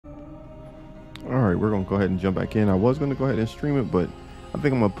All right, we're gonna go ahead and jump back in. I was gonna go ahead and stream it, but I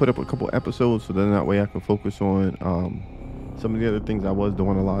think I'm gonna put up a couple episodes so then that way I can focus on some of the other things. I was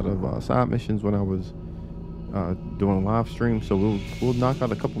doing a lot of side missions when I was doing a live stream, so we'll knock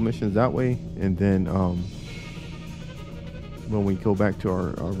out a couple missions that way, and then when we go back to our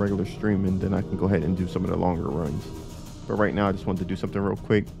regular stream, and then I can go ahead and do some of the longer runs. But right now, I just wanted to do something real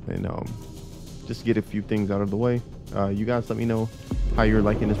quick and just get a few things out of the way. You guys let me know how you're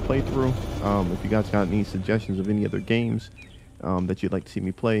liking this playthrough. If you guys got any suggestions of any other games that you'd like to see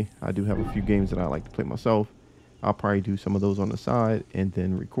me play, I do have a few games that I like to play myself. I'll probably do some of those on the side and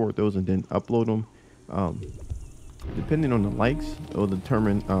then record those and then upload them. Depending on the likes, it'll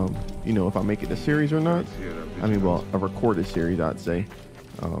determine, if I make it a series or not. I mean, well, a recorded series, I'd say.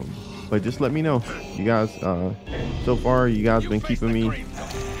 But just let me know. You guys, so far, you guys been keeping me,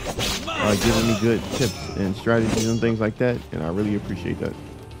 giving me good tips and strategies and things like that, and I really appreciate that.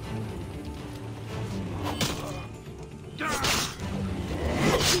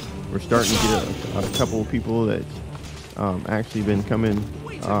 We're starting to get a couple of people that actually been coming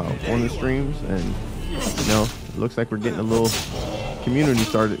on the streams, and it looks like we're getting a little community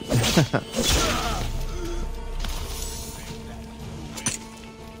started.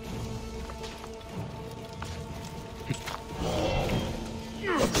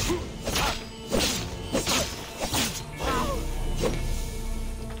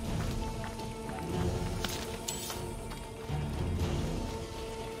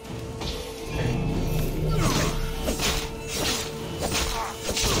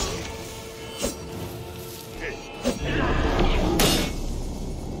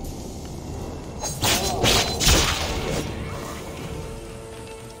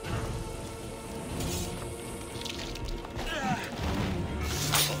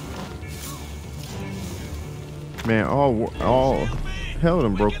 Man, all hell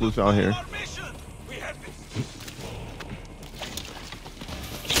done broke loose out here.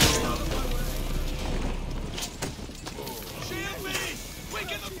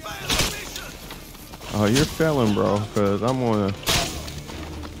 Oh, you're failing, bro, because I'm on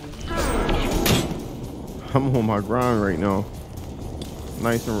my grind right now.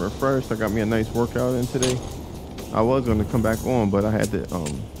 Nice and refreshed. I got me a nice workout in today. I was going to come back on, but I had to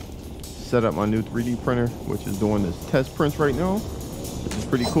set up my new 3D printer, which is doing this test prints right now, which is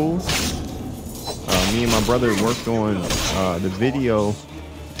pretty cool. Me and my brother worked on the video.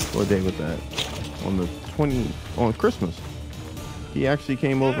 What day was that? On Christmas. He actually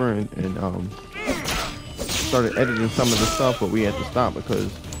came over and started editing some of the stuff, but we had to stop because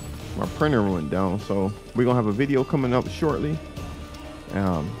my printer went down. So we're gonna have a video coming up shortly.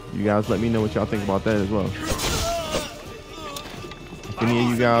 You guys let me know what y'all think about that as well. If any of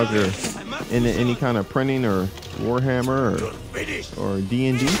you guys are into any kind of printing or Warhammer or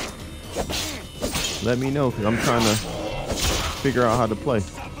D&D, let me know, because I'm trying to figure out how to play.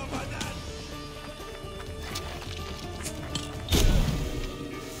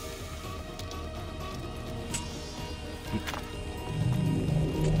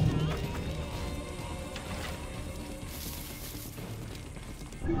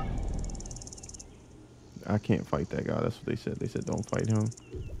 I can't fight that guy. That's what they said. They said don't fight him.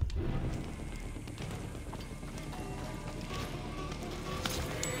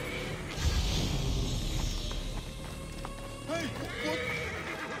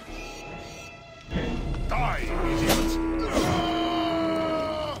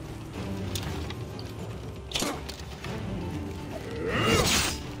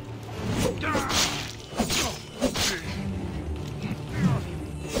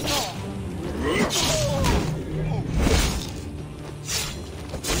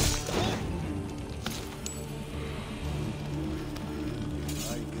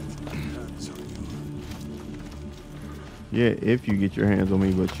 Yeah, if you get your hands on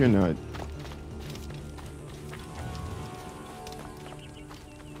me, but you're not.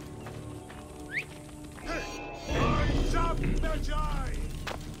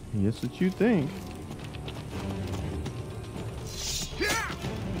 Yes, what you think.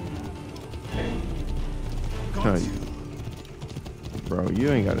 Hey, bro,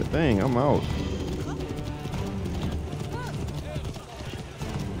 you ain't got a thing. I'm out.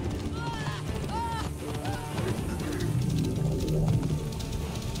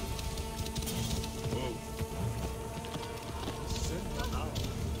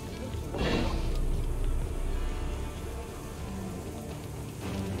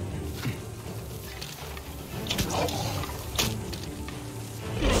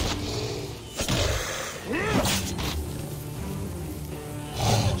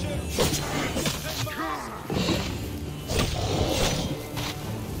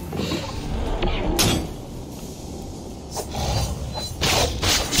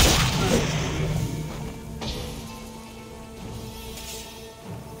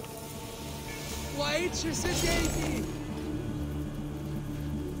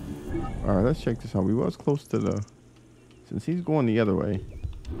 All right, let's check this out. We was close to the. Since he's going the other way.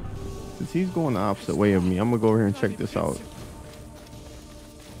 Since he's going the opposite way of me, I'm gonna go over here and check this out.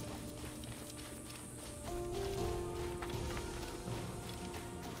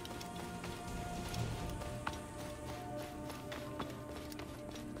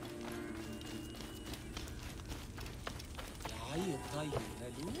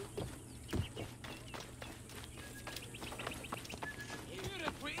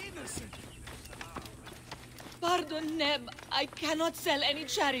 Pardon, Neb. I cannot sell any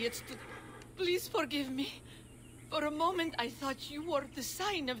chariots to... Please forgive me. For a moment, I thought you were the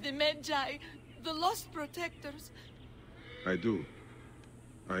sign of the Magi, the lost protectors. I do.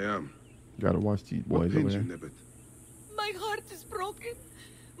 I am. Gotta watch these boys What over pains there. you, Nebbit? My heart is broken.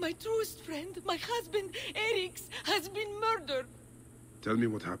 My truest friend, my husband, Erix, has been murdered. Tell me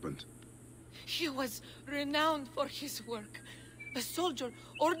what happened. He was renowned for his work. A soldier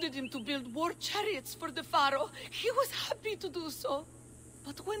ordered him to build war chariots for the Pharaoh. He was happy to do so.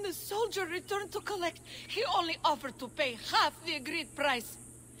 But when the soldier returned to collect, he only offered to pay half the agreed price.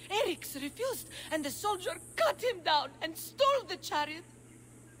 Erix refused, and the soldier cut him down and stole the chariot.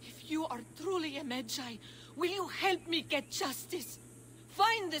 If you are truly a Magi, will you help me get justice?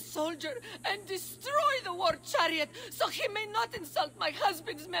 Find the soldier and destroy the war chariot so he may not insult my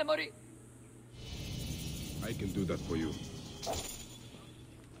husband's memory. I can do that for you.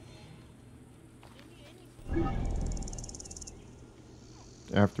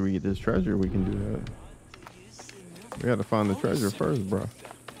 After we get this treasure, we can do that. We gotta find the treasure first, bro.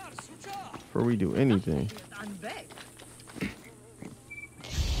 Before we do anything.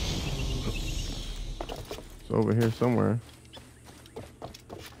 It's over here somewhere.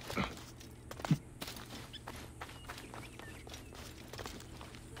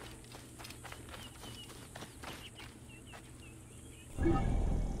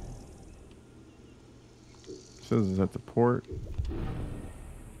 Says it's at the port.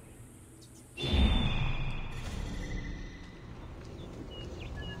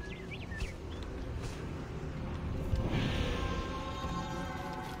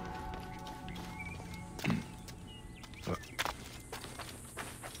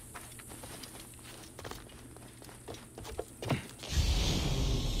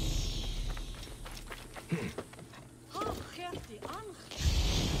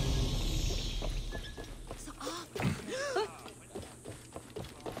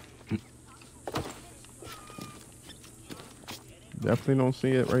 Definitely don't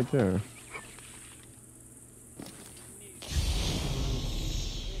see it right there.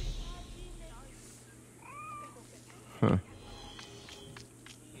 Huh.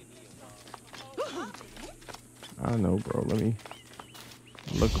 I don't know, bro. Let me...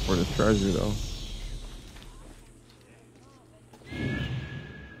 I'm looking for the treasure, though.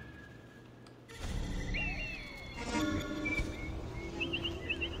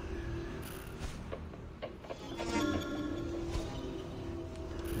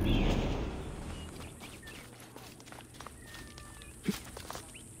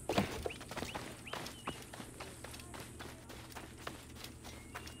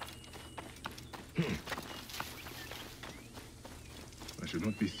 I should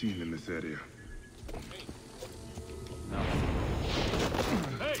not be seen in this area.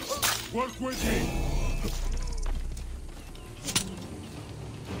 Hey, work with me.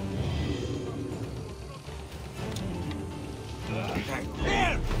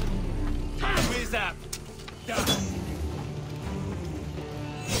 Here! Where's that?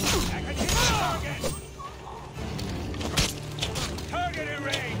 Target in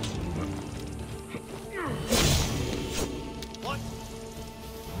range! What?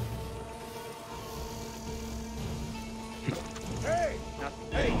 Hey!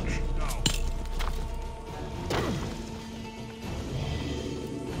 Hey! No.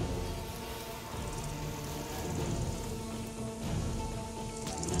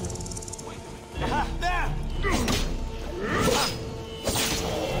 There!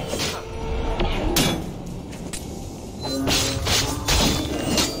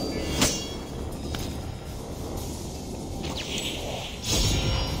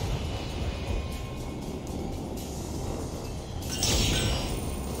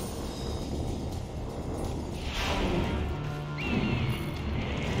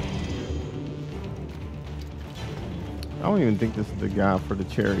 I don't even think this is the guy for the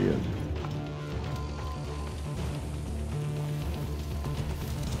chariot.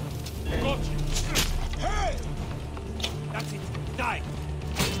 Got you. Hey! That's it. Die.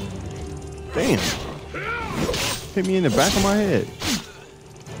 Damn. Hit me in the back of my head.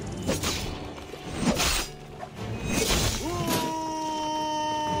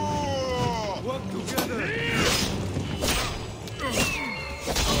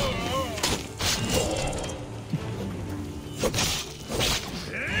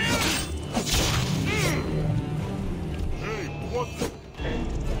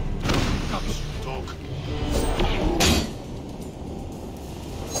 Dog.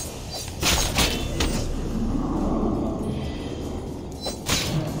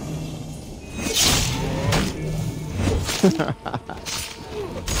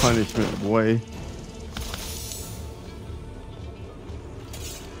 Punishment, boy.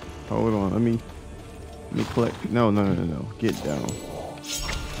 Hold on, let me collect. No. Get down.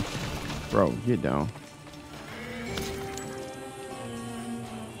 Bro, get down.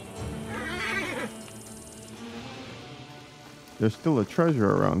 There's still a treasure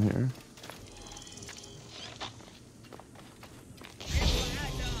around here.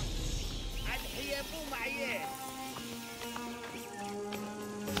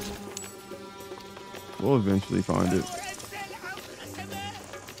 We'll eventually find it.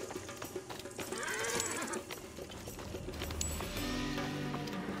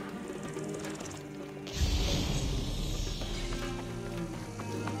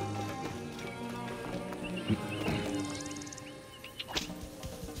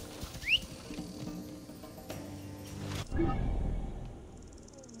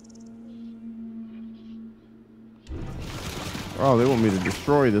 Oh, they want me to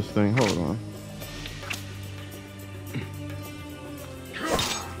destroy this thing. Hold on.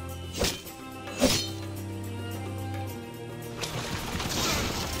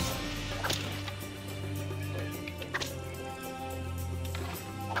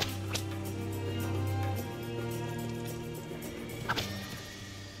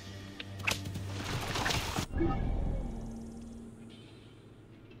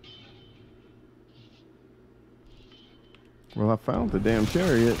 Well, I found the damn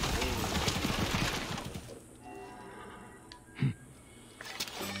chariot.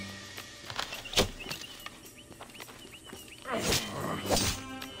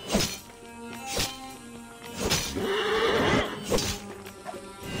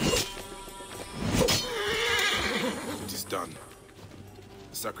 It is done.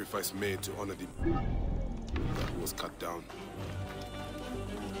 The sacrifice made to honor the that was cut down.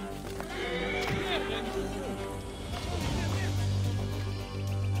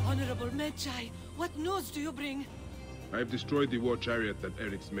 Honorable Medjay, what news do you bring? I have destroyed the war chariot that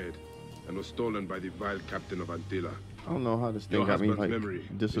Eric's made, and was stolen by the vile captain of Antilla. I don't know how this thing Your got me husband's like memory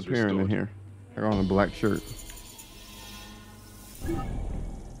is disappearing in restored. here. I got on a black shirt.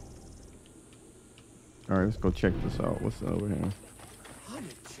 All right, let's go check this out. What's over here?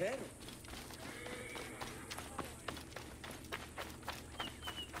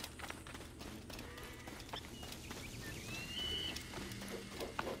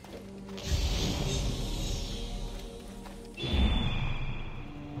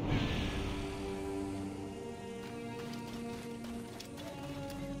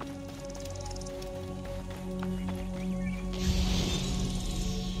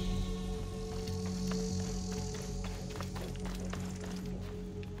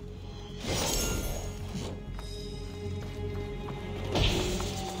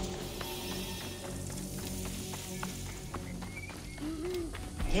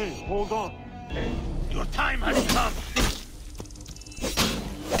 Hey, hold on. Your time has come.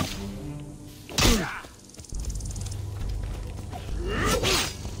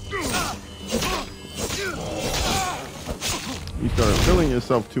 You started feeling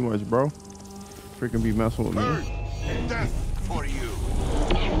yourself too much, bro. Freaking be messing with me. Death for you.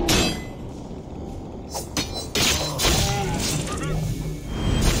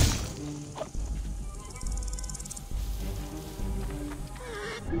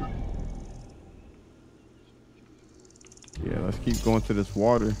 Yeah, let's keep going to this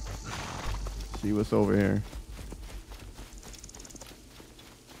water. See what's over here.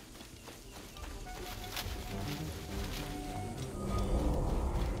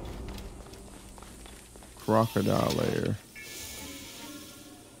 Crocodile lair.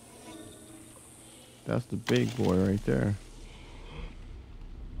 That's the big boy right there.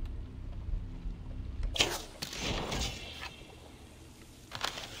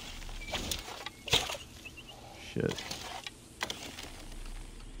 Shit.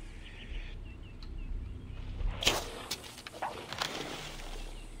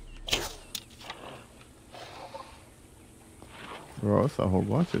 Bro, it's a whole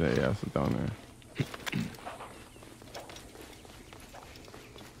bunch of that asses down there.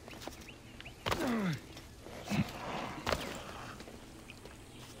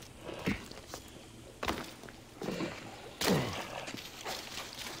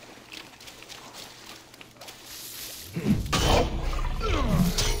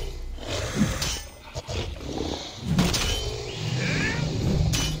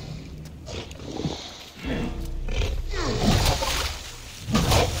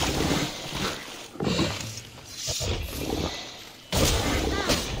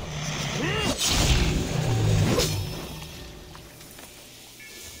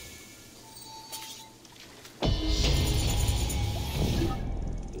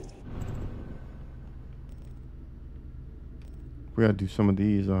 We gotta do some of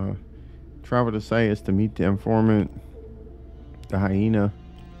these. Travel to Sayas to meet the informant, the hyena.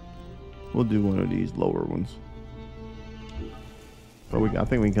 We'll do one of these lower ones. But I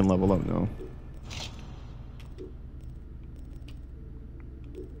think we can level up now.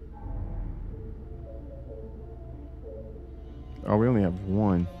 Oh, we only have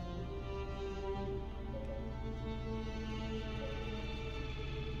one.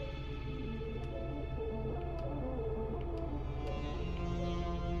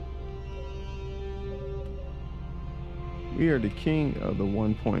 We are the king of the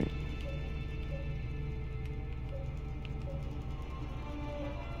 1 point.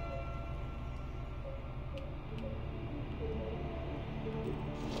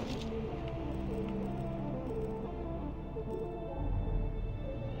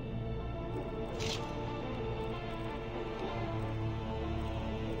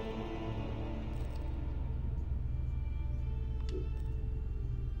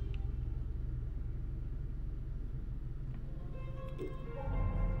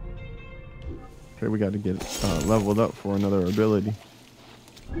 Okay, we got to get leveled up for another ability.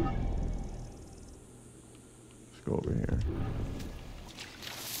 Let's go over here.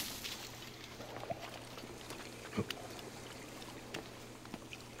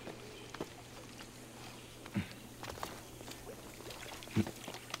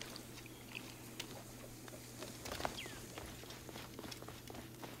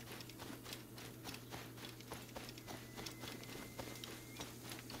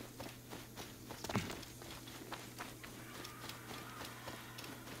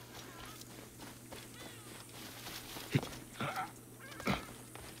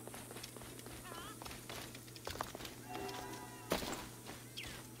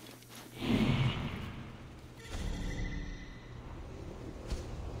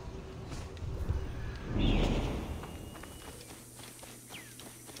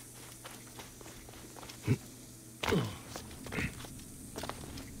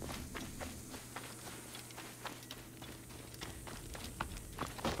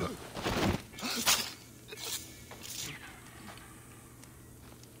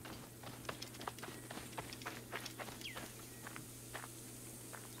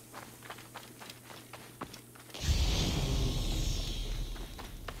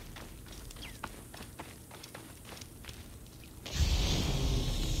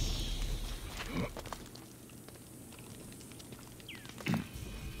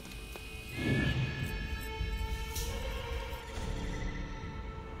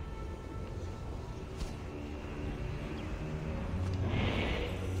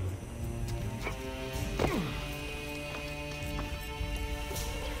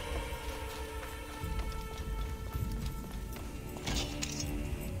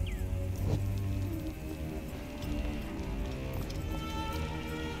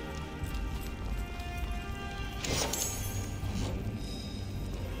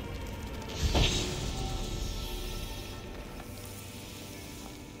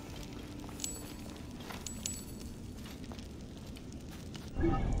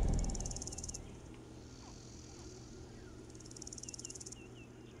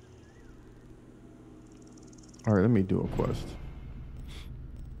 All right, let me do a quest.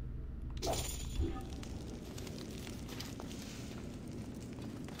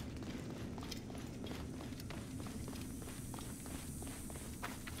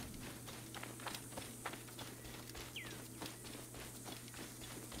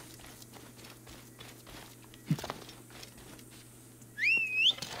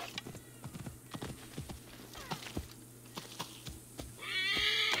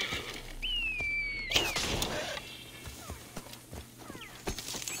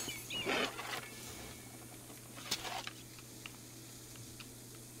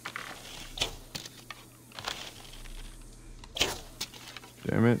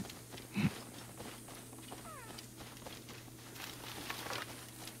 Damn it.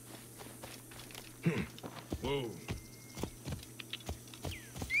 Whoa.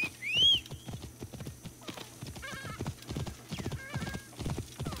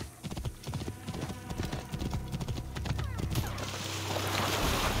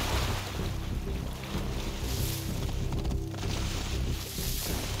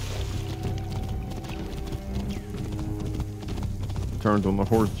 Turned on the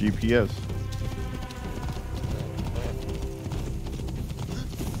horse GPS.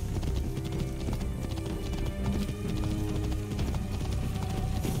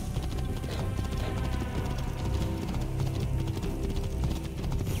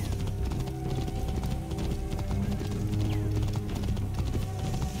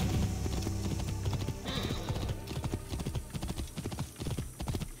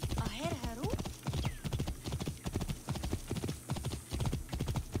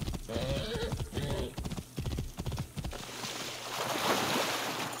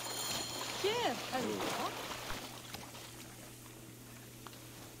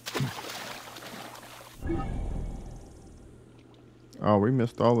 Oh, we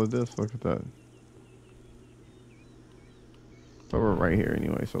missed all of this. Look at that. But we're right here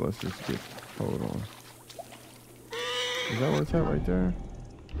anyway, so let's just get... Hold on. Is that where it's at right there?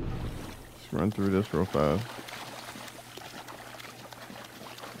 Let's run through this real fast.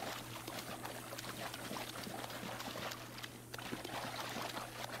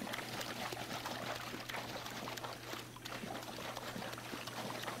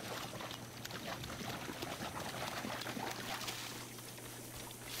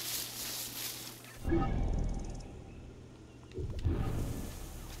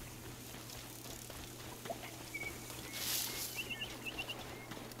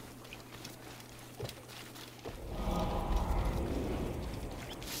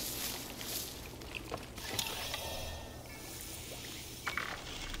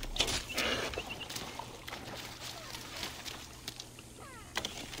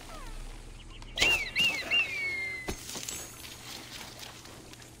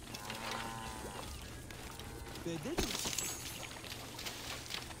 They didn't.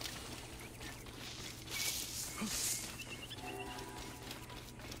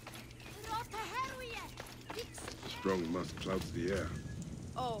 Strong musk clouds the air.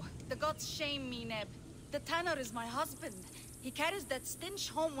 Oh, the gods shame me, Neb. The Tanner is my husband. He carries that stench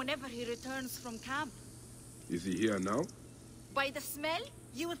home whenever he returns from camp. Is he here now? By the smell,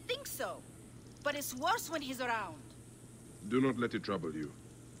 you would think so. But it's worse when he's around. Do not let it trouble you.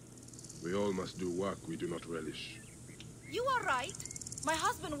 We all must do work we do not relish. You are right. My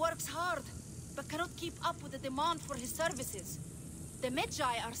husband works hard, but cannot keep up with the demand for his services. The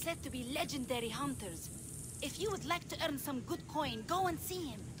Medjay are said to be legendary hunters. If you would like to earn some good coin, go and see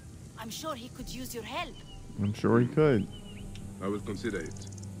him. I'm sure he could use your help. I'm sure he could. I will consider it.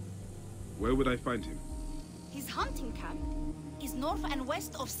 Where would I find him? His hunting camp is north and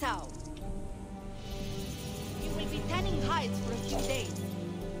west of Sao. You will be tanning hides for a few days.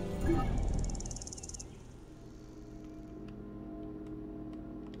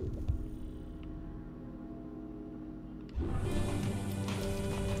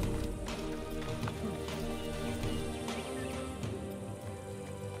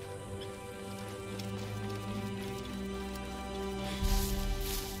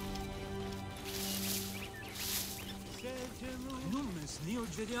 Neo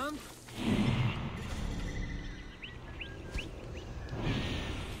Gideon?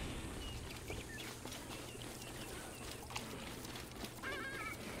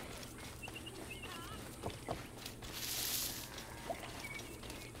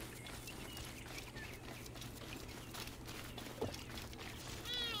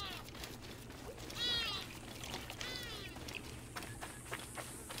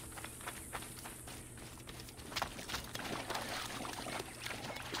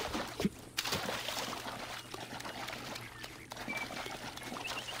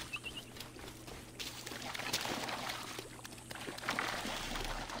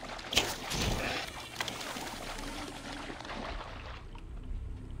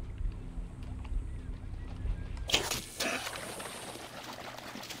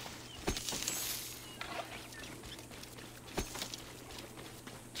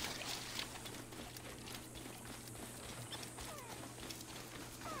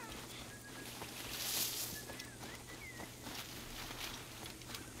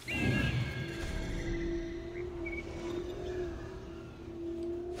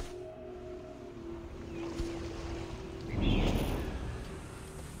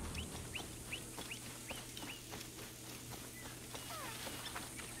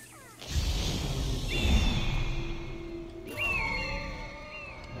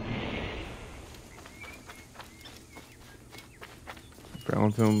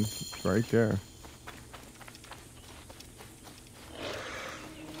 Found him right there.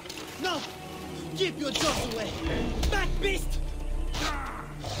 No! Keep your jaws away! Back, beast!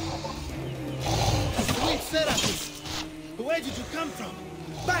 Sweet Serapis! Where did you come from?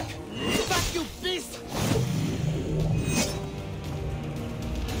 Back! Back, you beast!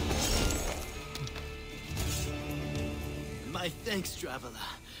 My thanks, traveler.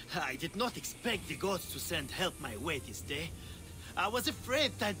 I did not expect the gods to send help my way this day. I was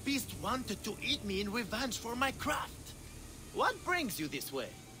afraid that beast wanted to eat me in revenge for my craft. What brings you this way?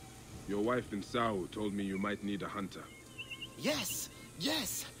 Your wife in Sao told me you might need a hunter. Yes,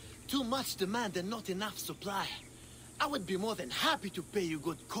 yes. Too much demand and not enough supply. I would be more than happy to pay you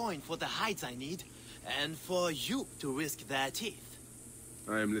good coin for the hides I need, and for you to risk their teeth.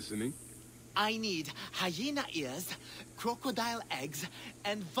 I am listening. I need hyena ears, crocodile eggs,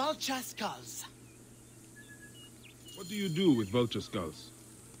 and vulture skulls. What do you do with vulture skulls?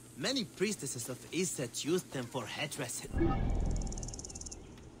 Many priestesses of Iset use them for headdresses.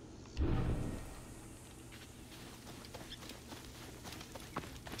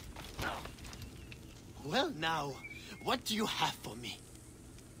 Well now, what do you have for me?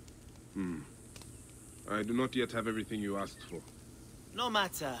 I do not yet have everything you asked for. No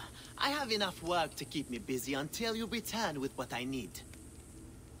matter. I have enough work to keep me busy until you return with what I need.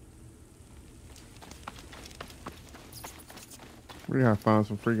 We gotta find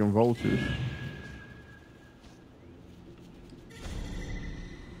some freaking vultures.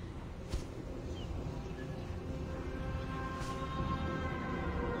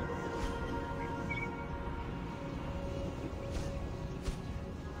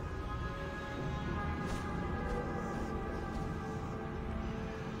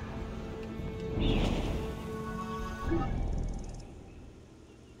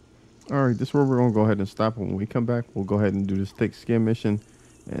 All right, this is where we're gonna go ahead and stop. When we come back, we'll go ahead and do this thick skin mission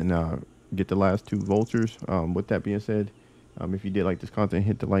and get the last 2 vultures. With that being said, if you did like this content,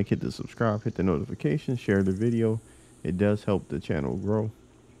 hit the like, hit the subscribe, hit the notification, share the video. It does help the channel grow.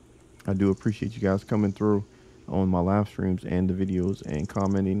 I do appreciate you guys coming through on my live streams and the videos and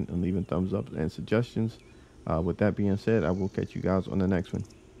commenting and leaving thumbs up and suggestions. With that being said, I will catch you guys on the next one.